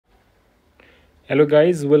Hello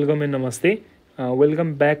guys, welcome and namaste.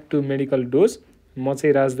 Welcome back to Medical Dose. म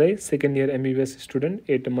चाहिँ राज दाई second year MBBS student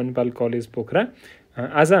at Manipal college Pokhara.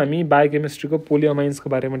 आज हामी बायोकेमिस्ट्रीको पोलिअमाइन्सको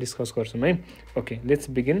बारेमा डिस्कस गर्छौँ है। Okay, let's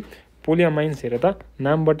begin. पोलिअमाइन्स हेर त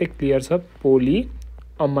नामबाटै क्लियर छ,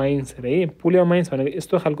 पोलिअमाइन्स है। पोलिअमाइन्स भनेको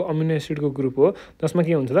यस्तो खालको अमिनो एसिडको ग्रुप हो जसमा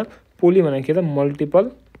के हुन्छ त, पोली भनेको के त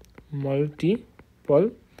मल्टिपल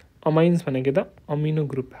अमाइन्स भनेको त अमिनो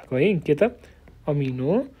ग्रुप भएको है। के त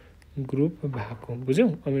अमिनो ग्रुप भएको, बुझ्यौ?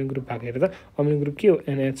 अमिनो ग्रुप भएको हेर त, अमिनो ग्रुप के हो?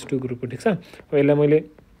 NH2 ग्रुप हो, ठिक छ। अब यसलाई मैले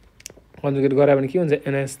कन्जुगेट गरायो भने के हुन्छ?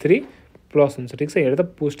 NH3 प्लस हुन्छ, ठिक छ। हेर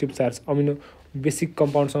त positive charge, amino basic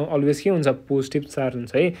कम्पाउन्डसँग always के हुन्छ? पोजिटिभ चार्ज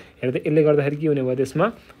हुन्छ है। हेर त यसले गर्दाखेरि के हुने भयो त्यसमा?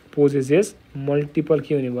 पोजेसेस मल्टिपल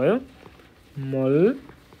के हुने भयो?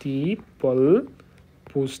 मल्टिपल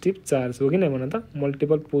पोजिटिभ चार्ज हो कि नै भन त?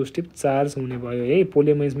 मल्टिपल पोजिटिभ चार्ज हुने भयो है।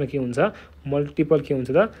 पोलिअमाइन्समा के हुन्छ? मल्टिपल के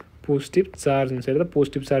हुन्छ त? पोजिटिभ चार्ज हुन्छ। हेर त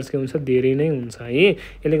पोजिटिभ चार्ज के हुन्छ? धेरै नै हुन्छ है।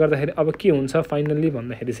 यसले गर्दाखेरि अब के हुन्छ फाइनल्ली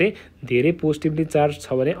भन्दाखेरि चाहिँ धेरै पोजिटिभली चार्ज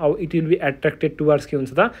छ भने अब it will be attracted towards के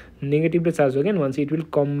हुन्छ त? नेगेटिभली चार्ज हो क्या भन्छ। इट विल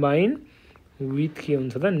कम्बाइन विथ के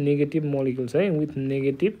हुन्छ त? नेगेटिभ मोलिकुल्स है, विथ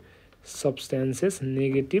नेगेटिभ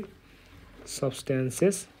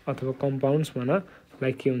सब्सटेन्सेस अथवा कम्पाउन्ड्स भन,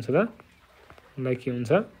 लाइक के हुन्छ त? लाइक के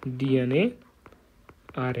हुन्छ? DNA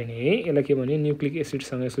RNA है। यसलाई के भन्यो? न्युक्लिक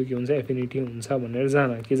एसिडसँग यसको के हुन्छ? एफिनिटी हुन्छ भनेर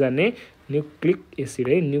के जान्ने? न्युक्लिक एसिड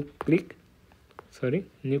है, न्युक्लिक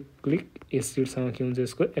एसिडसँग के हुन्छ?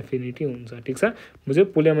 यसको एफिनिटी हुन्छ, ठिक छ। बुझ्यौ?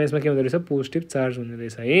 पोलिअमाइन्समा के हुँदो रहेछ? पोजिटिभ चार्ज हुँदो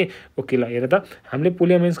रहेछ है। ओके, ल हेर त हामीले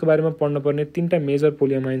पोलिअमाइन्सको बारेमा पढ्नुपर्ने 3टा मेजर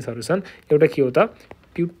पोलिअमाइन्सहरू छन्। एउटा के हो त?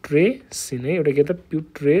 प्युट्रेसिन है। एउटा के हो त?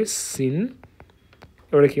 प्युट्रेसिन।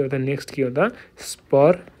 एउटा के हो त? नेक्स्ट के हो त?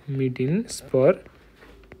 स्पर्मिडिन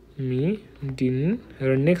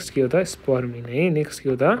र नेक्स्ट के हो त? स्पर्मिन है। नेक्स्ट के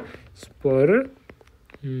हो त?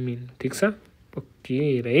 स्पर्मिन, ठिक छ।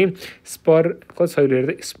 ओके है। कति छैन हेर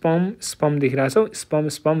त? स्पम देखिरहेछौ,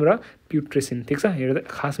 स्पम र प्युट्रेसिन, ठिक छ। हेर त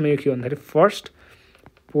खासमा यो के भन्दाखेरि first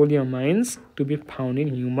पोलिअमाइन्स to be found in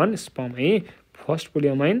human sperm है। First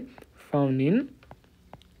पोलिअमाइन found in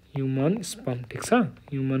human sperm, ठिक छ।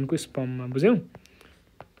 ह्युमनको स्पममा, बुझ्यौ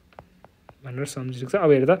भनेर सम्झ, ठिक छ।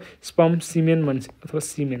 अब हेर त स्पम सिमेन भन्छ अथवा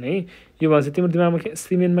सिमेन है। यो भन्छ तिम्रो दिमागमा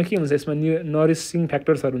सिमेनमा के हुन्छ? यसमा नरिसिङ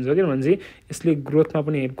फ्याक्टर्सहरू हुन्छ के भन्छ? यसले ग्रोथमा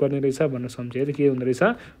पनि हेल्प गर्ने रहेछ भनेर सम्झ्यो है। त के हुँदो रहेछ?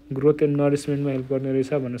 ग्रोथ एन्ड नरिसमेन्टमा हेल्प गर्ने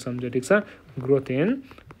रहेछ भनेर सम्झ्यो, ठिक छ। ग्रोथ एन्ड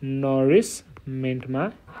नरिसमेन्टमा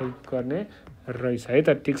हेल्प गर्ने रहेछ है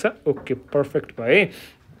त, ठिक छ। ओके, पर्फेक्ट भयो है।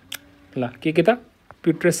 ल के त?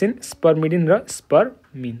 प्युट्रेसिन, स्पर्मिडिन र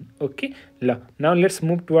स्पर्मिन। ओके, ल now let's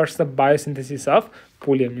move towards the बायोसिन्थेसिस of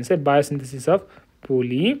पोलिअमिन्स है। बायोसिन्थेसिस अफ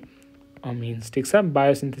पोलिअमिन्स, ठिक छ।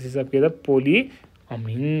 बायोसिन्थेसिस अफ के त?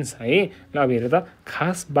 पोलिअमिन्स है। ल अब हेर त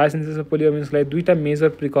खास बायोसिन्थेसिस अफ पोलिअमिन्सलाई 2टा मेजर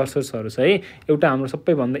प्रिकर्सर्सहरू छ है। एउटा हाम्रो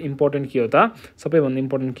सबैभन्दा इम्पोर्टेन्ट के हो त? सबैभन्दा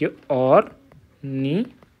इम्पोर्टेन्ट के हो?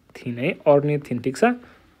 अर्निथिन है, अर्निथिन, ठिक छ।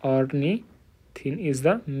 अर्निथिन इज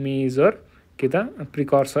द मेजर के त?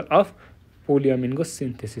 प्रिकर्सर अफ पोलिअमिनको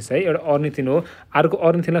सिन्थेसिस है। एउटा अर्निथिन हो। अर्को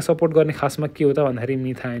अर्निथिनलाई सपोर्ट गर्ने खासमा के हो त भन्दाखेरि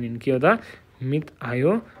मिथायोनिन। के हो त?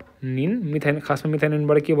 मिथायोनिन। खासमा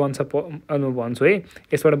मिथायोनिनबाट के बन्छ भन्छु है।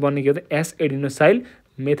 यसबाट बन्ने के हो त? S adenosyl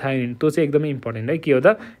मेथायोनिन। त्यो चाहिँ एकदमै इम्पोर्टेन्ट है। के हो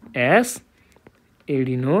त? एस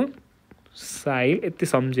एडिनोसाइल, यति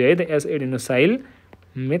सम्झ्यो है त। S adenosyl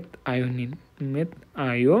मेथायोनिन।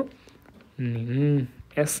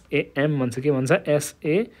 SAM भन्छ, के भन्छ?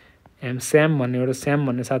 SAM, स्याम भन्ने एउटा स्याम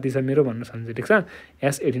भन्ने साथी छ मेरो भनेर सम्झ्यो, ठिक छ।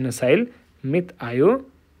 S adenosyl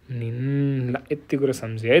मेथायोनिन। ल यति कुरा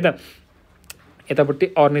सम्झ्यो है त। यतापट्टि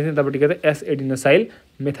अर्निथिन, यतापट्टि के त? S adenosyl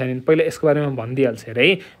मेथायोनिन। पहिला यसको बारेमा भनिदिइहाल्छ हेर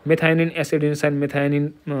है। मेथायोनिन, एस एडिनोसाइल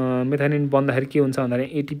मेथायोनिन बन्दाखेरि के हुन्छ भन्दाखेरि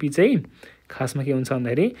एटिपी चाहिँ खासमा के हुन्छ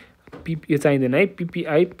भन्दाखेरि यो चाहिँदैन है।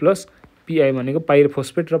 PPI प्लस PI भनेको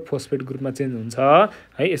पाइरोफोस्फेट र फोस्फेट ग्रुपमा चेन्ज हुन्छ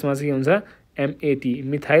है। यसमा चाहिँ के हुन्छ? MAT,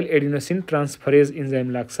 methyl adenosine transferase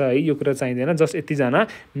enzyme लाग्छ है। यो कुरा चाहिँदैन, जस्ट यतिजना।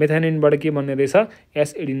 मेथायोनिनबाट के बन्ने रहेछ?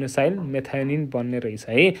 एस एडिनोसाइल मेथायोनिन बन्ने रहेछ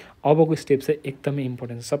है। अबको स्टेप चाहिँ एकदमै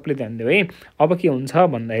इम्पोर्टेन्ट छ, सबले ध्यान दियो है। अब के हुन्छ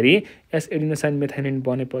भन्दाखेरि एस एडिनोसाइल मेथायोनिन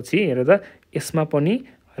बनेपछि हेर त यसमा पनि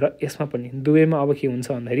र यसमा पनि दुवैमा अब के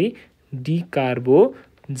हुन्छ भन्दाखेरि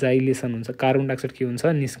डिकार्बोजाइलेसन हुन्छ। कार्बन डाइअक्साइड के हुन्छ?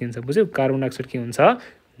 निस्किन्छ, बुझ्यौ? कार्बन डाइअक्साइड के हुन्छ?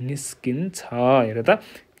 निस्किन्छ। हेर त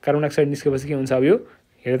कार्बन डाइअक्साइड निस्केपछि के हुन्छ? अब यो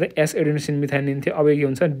हेर त एस एडिनोसिन मिथायोनिन थियो, अब के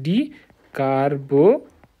हुन्छ?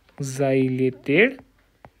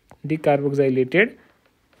 डिकार्बोक्जाइलेटेड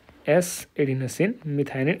एस एडिनोसिन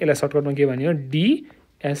मिथायोनिन। यसलाई सर्टकटमा के भनियो?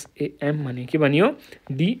 DSAM भन्यो। के भनियो?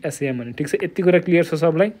 DSAM भन्यो, ठिक छ। यति कुरा क्लियर छ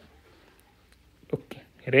सबलाई? ओके,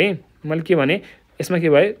 हेर है मैले के भने यसमा के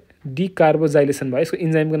भयो? डिकार्बोजाइलेसन भयो। यसको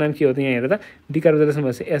इन्जाइमको नाम के हो त? यहाँ हेर त डिकार्बोजाइलेसन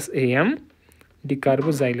भएपछि SAM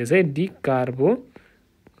डिकार्बोजाइलेज है डिकार्बोजाइलेज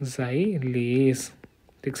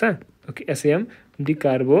ठीक छ ओके SAM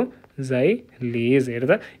डिकार्बोजाइलेज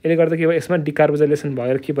हेर्दा यसले गर्दा के भयो यसमा डिकार्बोजाइलेसन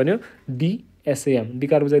भएर के बन्यो DSAM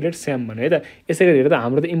डिकार्बोजाइलेट SAM भन्यो है त यसैगरी हेर्दा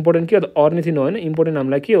हाम्रो त इम्पोर्टेन्ट के हो त अर्निथिन हो हैन इम्पोर्टेन्ट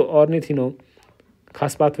हामीलाई के हो अर्निथिन हो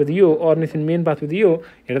खास पाथवे त यो अर्निथिन मेन पाथवे त यो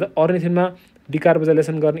हेर्दा अर्निथिनमा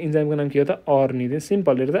डिकार्बोजाइलेसन गर्ने इन्जाइमको नाम के हो त अर्निथिन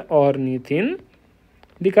सिम्पल हेर्दा अर्निथिन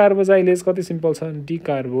डिकार्बोजाइलेज कति सिम्पल छ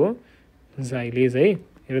डिकार्बोजाइलेज है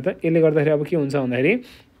हेर्दा यसले गर्दाखेरि अब के हुन्छ भन्दाखेरि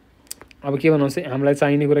अब के बनाउँछ हामीलाई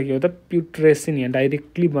चाहिने कुरा के हो त प्युट्रेसिन यहाँ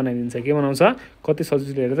डाइरेक्टली बनाइदिन्छ के बनाउँछ कति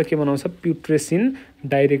सजिलो हेर्दा के बनाउँछ प्युट्रेसिन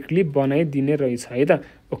डाइरेक्टली बनाइदिने रहेछ है त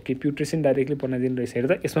ओके प्युट्रेसिन डाइरेक्टली बनाइदिने रहेछ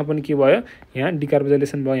हेर्दा यसमा पनि के भयो यहाँ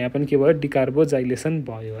डिकार्बोजाइलेसन भयो यहाँ पनि के भयो डिकार्बोजाइलेसन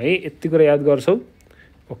भयो है यति कुरा याद गर्छौ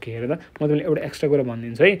ओके हेर्दा म तिमीलाई एउटा एक्स्ट्रा कुरा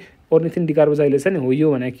भनिदिन्छु है अर्निथिन डिकार्बोजाइलेसन हो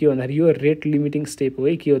यो भने के भन्दाखेरि यो रेट लिमिटिङ स्टेप हो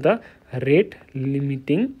है के हो त रेट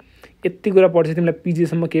लिमिटिङ यति कुरा पढ्छ तिमीलाई PG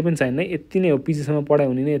सम्म केही पनि छैन यति नै हो PG सम्म पढाइ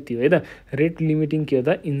हुने नै यति हो है त रेट लिमिटिङ के हो त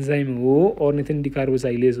इन्जाइम हो अर्निथिन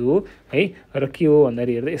डिकार्बोजाइलेज हो है र के हो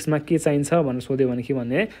भन्दाखेरि हेर्दा यसमा के चाहिन्छ भनेर सोध्यो भने के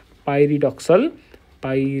भन्ने पाइरिडक्सल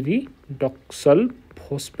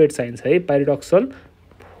फोस्फेट चाहिन्छ है पाइरिडक्सल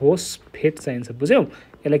फोस्फेट चाहिन्छ बुझ्यौ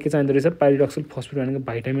यसलाई के चाहिँदो रहेछ पाइरिडक्सल फोस्फेट भनेको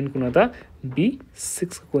भाइटामिन कुन त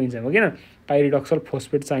B6 को इन्जाइम हो किन पाइरिडक्सल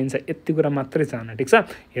फोस्फेट चाहिन्छ यति कुरा मात्रै जान्न ठीक छ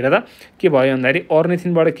हेर त के भयो भन्दाखेरि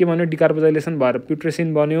अर्निथिनबाट के बन्यो डिकार्बोजाइलेसन भएर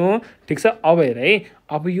प्युट्रेसिन बन्यो ठीक छ अब हेर है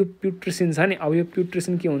अब यो प्युट्रेसिन छ नि अब यो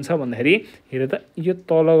प्युट्रेसिन के हुन्छ भन्दाखेरि हेर त यो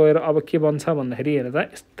तल गएर अब के बन्छ भन्दाखेरि हेर त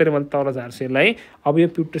यस्तरी मैले तल झार्छु यसलाई अब यो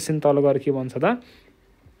प्युट्रेसिन तल गएर के बन्छ त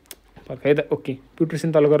है त ओके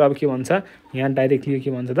प्युट्रेसिन तल गएर अब के भन्छ यहाँ डाइरेक्टली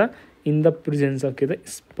के भन्छ त इन द प्रेजेन्स अफ के त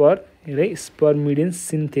स्पर्मिडिन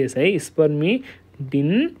सिन्थेस है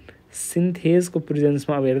स्पर्मिडिन सिन्थेसको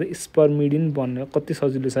प्रेजेन्समा अब हेर्दा स्पर्मिडिन बन्ने कति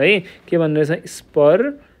सजिलो छ है के भन्ने रहेछ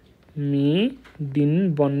स्पर्मिडिन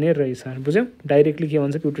बन्ने रहेछ बुझ्यौ डाइरेक्टली के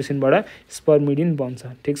भन्छ प्युट्रेसिनबाट स्पर्मिडिन बन्छ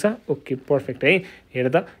ठीक छ ओके पर्फेक्ट है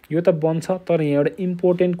हेर्दा यो त बन्छ तर यहाँ एउटा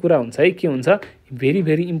इम्पोर्टेन्ट कुरा हुन्छ है के हुन्छ भेरी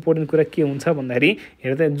भेरी इम्पोर्टेन्ट कुरा के हुन्छ भन्दाखेरि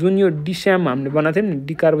हेर्दा जुन यो डिस्याम हामीले बनाएको थियौँ नि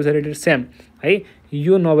डिकार्बोजाइलेटेड स्याम है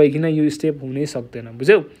यो नभइकन यो स्टेप हुनै सक्दैन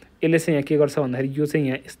बुझ्यौ यसले चाहिँ यहाँ के गर्छ भन्दाखेरि यो चाहिँ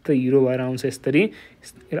यहाँ यस्तो हिरो भएर आउँछ यसरी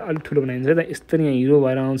अलिक ठुलो बनाइन्छ त यसरी यहाँ हिरो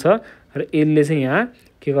भएर आउँछ र यसले चाहिँ यहाँ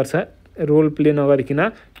के गर्छ रोल प्ले नगरिकन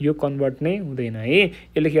यो कन्भर्ट नै हुँदैन है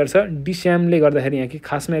यसले के गर्छ डिस्यामले गर्दाखेरि यहाँ के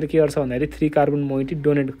खासमा के गर्छ भन्दाखेरि 3 कार्बन मोइटी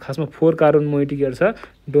डोनेट खासमा 4 कार्बन मोइटी के गर्छ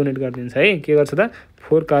डोनेट गरिदिन्छ है के गर्छ त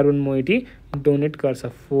 4 कार्बन मोइटी डोनेट गर्छ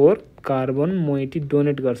 4 कार्बन मोइटी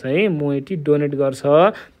डोनेट गर्छ है मोइटी डोनेट गर्छ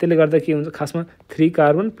त्यसले गर्दा के हुन्छ खासमा 3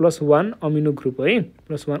 कार्बन प्लस 1 अमिनो ग्रुप है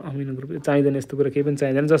प्लस 1 अमिनो ग्रुप चाहिँदैन यस्तो कुरा केही पनि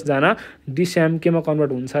चाहिँदैन जस्ट जान डिस्याम केमा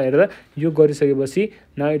कन्भर्ट हुन्छ हेर्दा यो गरिसकेपछि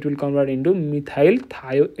now it will convert into methyl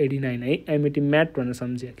थायोएडिनाइन है एमएटी म्याट भनेर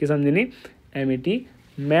सम्झिए के सम्झिने एमएटी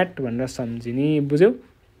म्याट भनेर सम्झिने बुझ्यौ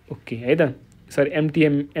ओके है त सरी एमटीए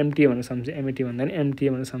भनेर सम्झिए एमएटी भन्दा नि एमटीए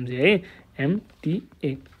भनेर सम्झिए है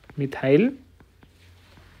एमटीए मिथाइल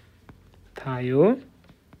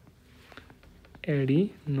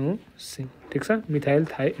थायोएडिनोसिन ठीक छ मिथाइल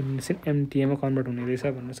थायोएडिनोसिन एमटीएमा कन्भर्ट हुने रहेछ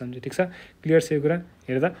भनेर सम्झ्यो ठीक छ क्लियर छ यो कुरा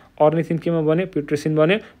हेर्दा अर्निथिन केमा बन्यो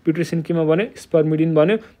प्युट्रेसिन केमा बन्यो स्पर्मिडिन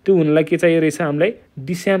बन्यो त्यो हुनलाई के चाहियो रहेछ हामीलाई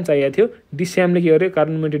डिस्याम चाहिएको थियो डिस्यामले के गर्यो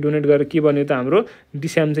कार्बन मोइटी डोनेट गरेर के बन्यो त हाम्रो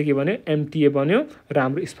डिस्याम चाहिँ के बन्यो एमटीए बन्यो र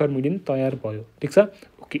हाम्रो स्पर्मिडिन तयार भयो ठीक छ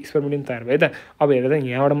ओके स्पर्मिडिन तयार भयो त अब हेर्दा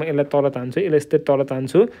यहाँबाट म यसलाई तल तान्छु यसलाई यस्तै तल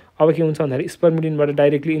तान्छु अब के हुन्छ भन्दाखेरि स्पर्मिडिनबाट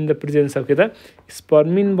directly in the presence of के त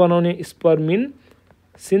स्पर्मिन बनाउने स्पर्मिन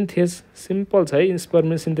सिन्थेस सिम्पल छ है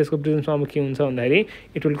स्पर्मिन सिन्थेसको प्रेजेन्समा अब के हुन्छ भन्दाखेरि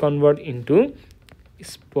it will convert into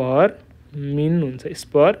spermine हुन्छ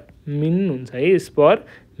है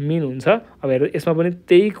स्पर्मिन हुन्छ अब हेर्दा यसमा पनि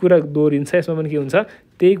त्यही कुरा दोहोरिन्छ यसमा पनि के हुन्छ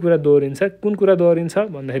त्यही कुरा दोहोरिन्छ कुन कुरा दोहोरिन्छ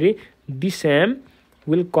भन्दाखेरि डिस्याम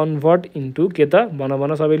will convert into के त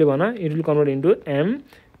भन सबैले भन it will convert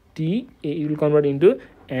into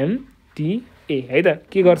MTA है त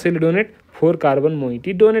के गर्छ यसले डोनेट 4 कार्बन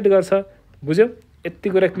मोइटी डोनेट गर्छ बुझ्यौ यति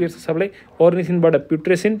कुरा क्लियर छ सबैलाई अर्निथिनबाट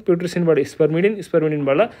प्युट्रेसिनबाट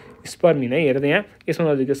स्पर्मिडिनबाट स्पर्मिन है हेर्दा यहाँ यसमा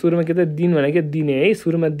नजिक सुरुमा के त दिन भनेको दिने है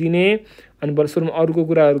सुरुमा दिने अनि बल्ल सुरुमा अरूको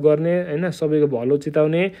कुराहरू गर्ने हैन सबैको भलो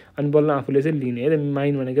चिताउने अनि बल्ल आफूले चाहिँ लिने है त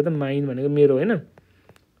माइन भनेको मेरो हैन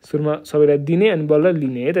सुरुमा सबैलाई दिने अनि बल्ल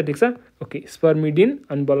लिने है त ठीक छ ओके स्पर्मिडिन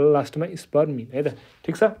अनि बल्ल लास्टमा स्पर्मिन है त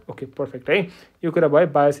ठीक छ ओके पर्फेक्ट है यो कुरा भयो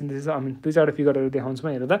बायोसिन्थेसिस हामी दुई चारवटा फिगरहरू देखाउँछु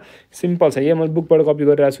हेर त सिम्पल छ यो मैले बुकबाट कपी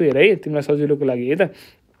गरिरहेको छु हेर है तिमीलाई सजिलोको लागि है त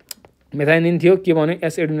मेथायोनिन थियो के भन्यो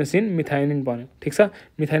एस एडिनोसिन मिथायोनिन बन्यो ठीक छ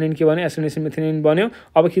मिथायोनिन के भन्यो एस एडिनोसिन मिथायोनिन बन्यो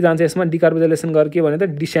अब के जान्छ यसमा डिकार्बोजाइलेसन गरेर के भन्यो त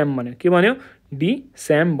डिस्याम बन्यो के भन्यो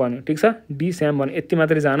डिस्याम बन्यो ठीक छ डिस्याम बन्यो यति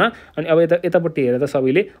मात्रै जान अनि अब यतापट्टि हेर त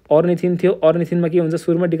सबैले अर्निथिन थियो अर्निथिनमा के हुन्छ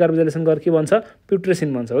सुरुमा डिकार्बोजाइलेसन गरेर के बन्छ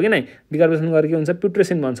प्युट्रेसिन बन्छ हो कि नै डिकार्बोजाइलेसन गरेर के हुन्छ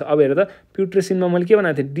प्युट्रेसिन बन्छ अब हेर त प्युट्रेसिनमा मैले के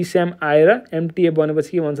बनाएको थिएँ डिस्याम आएर एमटीए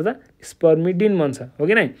बनेपछि के भन्छ त स्पर्मिडिन बन्छ हो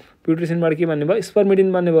कि नै प्युट्रेसिनबाट के भन्ने भयो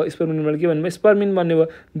स्पर्मिडिन बन्ने भयो स्पर्मिडिनबाट के भन्ने भयो स्पर्मिन बन्ने भयो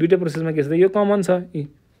दुईटै प्रोसेसमा के छ त यो कमन छ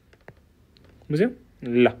बुझ्यौ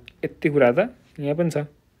ल यति कुरा त यहाँ पनि छ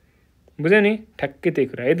बुझ्यौ नि ठ्याक्कै त्यही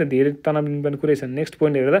कुरा है त धेरै तनाव लिनुपर्ने कुरै छ नेक्स्ट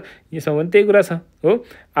पोइन्ट हेरेर यसमा पनि त्यही कुरा छ हो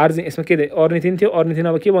आर्जिन यसमा के अर्निथिन थियो अर्निथिन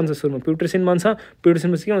अब के भन्छ सुरुमा प्युट्रेसिन बन्छ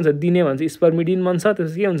प्युट्रेसिनपछि के भन्छ दिने भन्छ स्पर्मिडिन बन्छ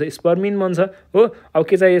त्यसपछि के हुन्छ स्पर्मिन बन्छ हो अब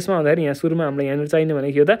के चाहियो यसमा भन्दाखेरि यहाँ सुरुमा हामीलाई यहाँनिर चाहिने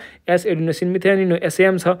भनेको के हो त एस एडिनोसिन मिथायोनिन हो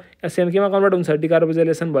एसएम छ एसएम केमा कन्भर्ट हुन्छ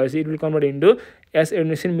डिकार्बोजाइलेसन भएपछि it will convert into S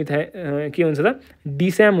adenosine के हुन्छ त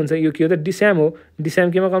डिस्याम हुन्छ यो के हो त डिस्याम हो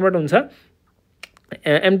डिस्याम केमा कन्भर्ट हुन्छ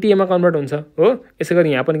एमटीएमा कन्भर्ट हुन्छ हो यसै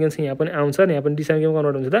गरी यहाँ पनि के हुन्छ यहाँ पनि आउँछ र यहाँ पनि डिस्याम केमा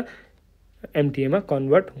कन्भर्ट हुन्छ त एमटीएमा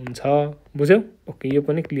कन्भर्ट हुन्छ बुझ्यौ ओके यो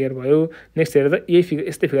पनि क्लियर भयो नेक्स्ट हेरेर त यही फिगर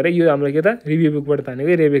यस्तै फिगर यो हाम्रो के त रिभ्यू बुकबाट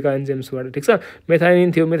तानेको रेबेका एन्जाइम्सबाट ठीक छ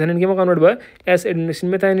मेथायोनिन थियो मेथायोनिन केमा कन्भर्ट भयो एस एडिनोसिन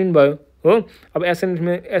मेथायोनिन भयो हो अब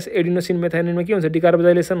एस एडिनोसिन मेथायोनिनमा के हुन्छ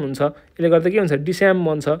डिकार्बोजाइलेसन हुन्छ यसले गर्दा के हुन्छ डिस्याम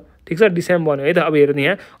बन्छ ठीक छ डिस्याम बन्यो है त अब हेर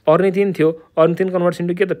यहाँ अर्निथिन थियो अर्निथिन कन्भर्ट्स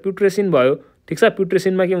इन्टु के त प्युट्रेसिन भयो ठीक छ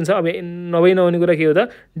प्युट्रेसिनमा के हुन्छ अब नहुने कुरा के हो त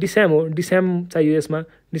डिस्याम हो डिस्याम चाहियो यसमा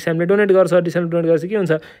डिस्यामले डोनेट गर्छ डिस्यामले डोनेट गरेपछि के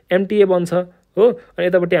हुन्छ एमटीए बन्छ हो अनि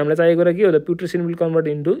यतापट्टि हामीलाई चाहिएको कुरा के हो त प्युट्रेसिन विल कन्भर्ट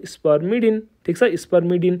इन्टु स्पर्मिडिन ठीक छ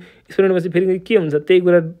स्पर्मिडिन स्पर्मिडिनपछि फेरि के हुन्छ त्यही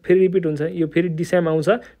कुरा फेरि रिपिट हुन्छ यो फेरि डिस्याम आउँछ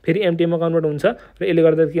फेरि एमटीएमा कन्भर्ट हुन्छ र यसले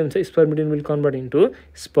गर्दा के हुन्छ स्पर्मिडिन विल कन्भर्ट इन्टु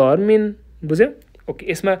स्पर्मिन बुझ्यौ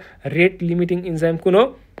ओके यसमा रेट लिमिटिङ इन्जाइम कुन हो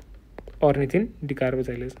अर्निथिन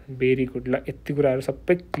डिकार्बोजाइलेसन भेरी गुड ल यति कुराहरू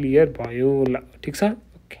सबै क्लियर भयो ल ठिक छ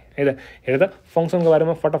ओके है त हेर त फङ्सनको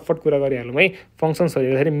बारेमा फटाफट कुरा गरिहालौँ है फङ्सन्सहरू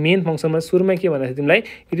हेर्दाखेरि मेन फङ्सनमा सुरुमा के भन्दाखेरि तिमीलाई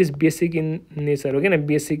it is basic in nature हो किन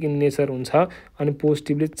बेसिक इन नेचर हुन्छ अनि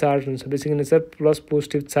पोजिटिभली चार्ज हुन्छ basic in nature plus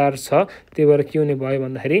positive charge छ त्यही भएर के हुने भयो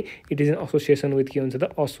भन्दाखेरि it is in association with के हुन्छ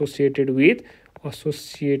त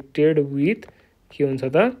एसोसिएटेड विथ के हुन्छ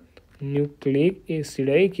त न्युक्लिक एसिड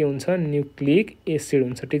है के हुन्छ न्युक्लिक एसिड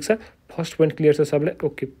हुन्छ ठिक छ फर्स्ट पोइन्ट क्लियर छ सबलाई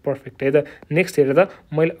ओके पर्फेक्ट है त नेक्स्ट हेर त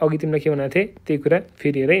मैले अघि तिमीलाई के भनेको थिएँ त्यही कुरा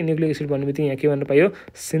फेरि हेर है न्युक्लिक एसिड भन्ने बित्तिकै यहाँ के भन्न पायो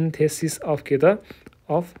सिन्थेसिस अफ के त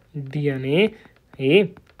अफ डिएनए है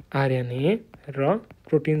आरएनए र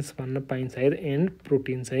प्रोटिन्स भन्न पाइन्छ है एन्ड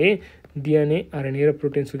प्रोटिन्स है डिएनए आरएनए र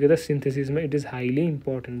प्रोटिन्सको के त सिन्थेसिसमा इट इज हाइली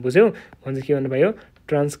इम्पोर्टेन्ट बुझ्यौ भन्छ के भन्नु पायो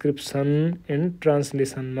ट्रान्सक्रिप्सन एन्ड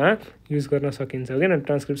ट्रान्सलेसनमा युज गर्न सकिन्छ हो किन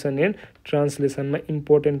transcription and ट्रान्सलेसनमा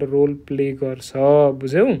important role play गर्छ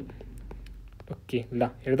बुझ्यौ ओके ल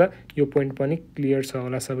हेर त यो पोइन्ट पनि क्लियर छ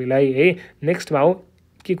होला सबैलाई है नेक्स्ट भाउ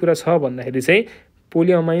के कुरा छ भन्दाखेरि चाहिँ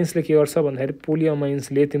पोलिअमाइन्सले के गर्छ भन्दाखेरि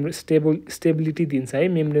पोलिअमाइन्सले तिम्रो स्टेबिलिटी दिन्छ है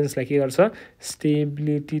मेम्ब्रेन्सलाई के गर्छ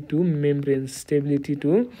स्टेबिलिटी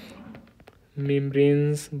टु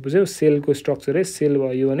मेम्ब्रेन्स बुझ्यौ सेलको स्ट्रक्चर है सेल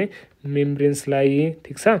भयो भने मेम्ब्रेन्सलाई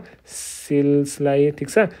ठिक छ सेल्सलाई ठिक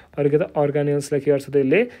छ अर्को त अर्गानेल्सलाई के गर्छ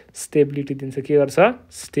त्यसले स्टेबिलिटी दिन्छ के गर्छ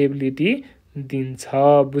स्टेबिलिटी दिन्छ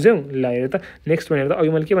बुझ्यौ ल हेर त नेक्स्ट भनेर त अघि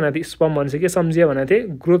मैले के भनेको थिएँ स्पर्म भनेपछि के सम्झिया भनेको थिएँ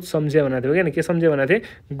ग्रोथ सम्झिया भनेको थिएँ होइन के सम्झिया भनेको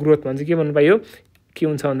थिएँ ग्रोथ भन्छ के भन्नु पायो के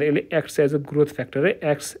हुन्छ भन्दा यसले acts as a growth factor है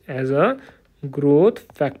acts as a growth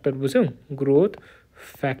factor बुझ्यौ ग्रोथ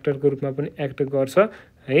फ्याक्टरको रूपमा पनि एक्ट गर्छ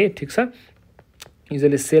है ठिक छ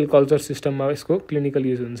युजली सेल कल्चर सिस्टममा यसको क्लिनिकल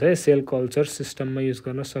युज हुन्छ है सेल कल्चर सिस्टममा युज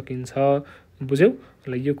गर्न सकिन्छ बुझ्यौ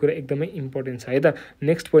ल यो कुरा एकदमै इम्पोर्टेन्ट छ है त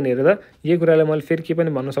नेक्स्ट पोइन्ट हेरेर त यो कुरालाई मैले फेरि के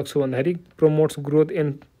पनि भन्न सक्छु भन्दाखेरि प्रमोट्स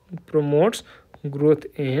ग्रोथ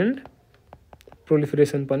एन्ड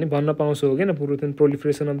प्रोलिफरेसन पनि भन्न पाउँछु हो किन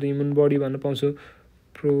proliferation of the human body भन्न पाउँछु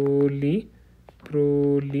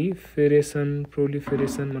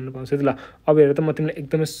प्रोलिफरेसन भन्न पाउँछु ल अब हेर त म तिमीलाई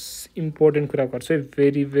एकदमै इम्पोर्टेन्ट कुरा गर्छु है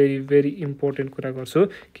भेरी इम्पोर्टेन्ट कुरा गर्छु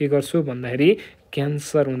के गर्छु भन्दाखेरि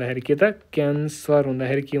क्यान्सर हुँदाखेरि के त क्यान्सर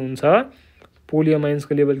हुँदाखेरि के हुन्छ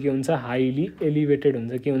पोलिअमाइन्सको लेभल के हुन्छ हाइली एलिभेटेड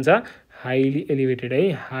हुन्छ के हुन्छ हाइली एलिभेटेड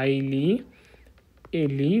है हाइली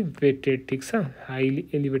एलिभेटेड ठिक छ हाइली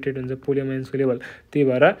एलिभेटेड हुन्छ पोलिअमाइन्सको लेभल त्यही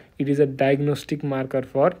भएर it is a diagnostic marker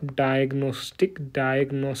for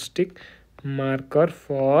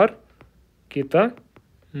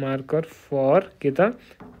के त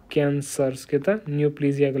क्यान्सर्स के त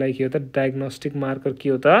न्युप्लेजियाको लागि के हो त डायग्नोस्टिक मार्कर के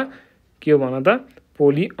हो भन त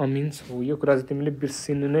पोलिअमिन्स हो यो कुरा चाहिँ तिमीले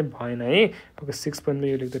बिर्सिनु नै भएन है ओके 6 पोइन्टमा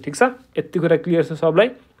यो लेख्दा ठिक छ यति कुरा क्लियर छ सबलाई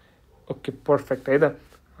ओके पर्फेक्ट है त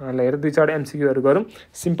ल हेर 2-4 MCQहरू गरौँ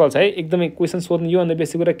सिम्पल छ है एकदमै क्वेसन सोध्नु योभन्दा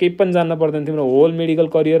बेसी कुरा केही पनि जान्न पर्दैन तिम्रो होल मेडिकल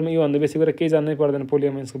करियरमा योभन्दा बेसी कुरा केही जान्नै पर्दैन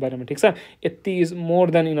पोलियोमाइन्सको बारेमा ठीक छ यति इज मोर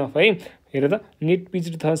देन इनफ है हेर त निट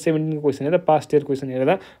पिजी 2017 को क्वेसन हेर त पास्ट इयर क्वेसन हेर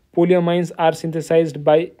त पोलियोमाइन्स आर सिन्थेसाइज्ड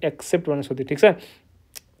बाई एक्सेप्ट भनेर सोध्यो ठीक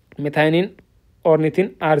छ मेथायोनिन ornithine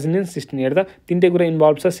arginine cysteine हेर त तीनटै कुरा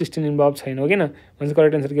इन्भल्भ छ सिस्टिन इन्भल्भ छैन हो किन भनेपछि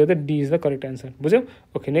करेक्ट आन्सर के हो त D is the correct answer बुझ्यौ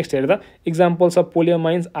ओके नेक्स्ट हेर त examples of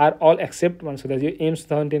पोलियोमाइन्स are all accept भनेर सोध्दा यो एम्स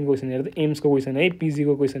 2010 को क्वेसन हेर त एम्स को क्वेसन है पिजी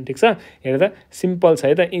को क्वेसन ठीक छ हेर त सिम्पल छ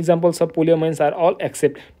है त examples of पोलियोमाइन्स are all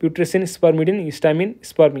accept प्युट्रेसिन स्पर्मिडिन histamine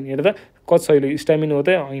spermine हेर त कति सहिलो हिस्टामिन हो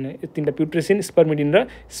त होइन तीनटा प्युट्रेसिन स्पर्मिडिन र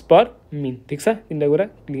स्पर्मिन ठीक छ तीनटा कुरा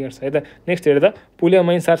क्लियर छ है त नेक्स्ट हेर त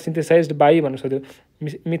पोलियोमाइन्स आर सिन्थेसाइज्ड बाई भनेर सोध्यो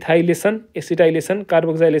मिथाइलेसन एसिटाइलेसन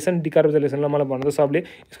कार्बोक्साइलेसन डिकार्बोक्साइलेसन ल मलाई भन्नु त सबले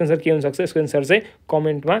यसको आन्सर के हुन सक्छ यसको आन्सर चाहिँ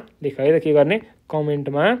कमेन्टमा लेख है त के गर्ने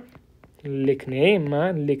कमेन्टमा लेख्ने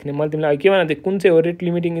है लेख्ने मैले तिमीलाई के भने कुन चाहिँ हो रेट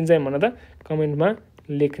लिमिटिङ इन्जाइम भन त कमेन्टमा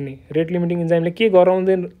लेख्ने रेट लिमिटिङ इन्जाइमले के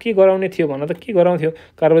गराउने थियो भन त के गराउँथ्यो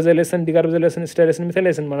कार्बोक्साइलेसन डिकार्बोक्साइलेसन एसिटाइलेसन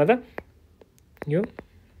मिथाइलेसन भन त यो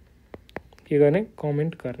के गर्ने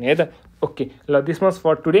कमेन्ट गर्ने है त ओके ल दिस मच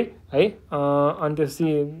फर टुडे है अनि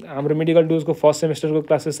त्यसपछि हाम्रो medical डोजको first सेमेस्टरको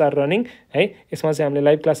classes are running है यसमा चाहिँ हामीले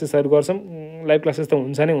लाइभ क्लासेसहरू गर्छौँ लाइभ क्लासेस त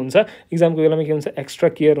हुन्छ नै हुन्छ इक्जामको बेलामा के हुन्छ एक्स्ट्रा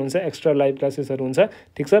केयर हुन्छ एक्स्ट्रा लाइभ क्लासेसहरू हुन्छ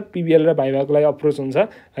ठिक छ पिबिएल र भाइभाको लागि अप्रोच हुन्छ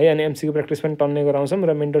है अनि एमसीको प्र्याक्टिस पनि टन्नै गराउँछौँ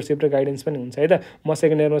र मेन्टरसिप र गाइडेन्स पनि हुन्छ है त म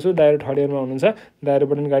सेकेन्ड इयरमा छु दाइरो थर्ड इयरमा हुनुहुन्छ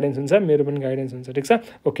दाइरोबाट पनि गाइडेन्स हुन्छ मेरो पनि गाइडेन्स हुन्छ ठिक छ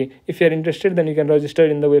okay if you are interested then you can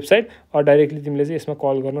register in the website or directly तिमीले चाहिँ यसमा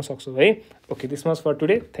कल गर्न सक्छौ है okay this much for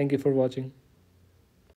today thank you for watching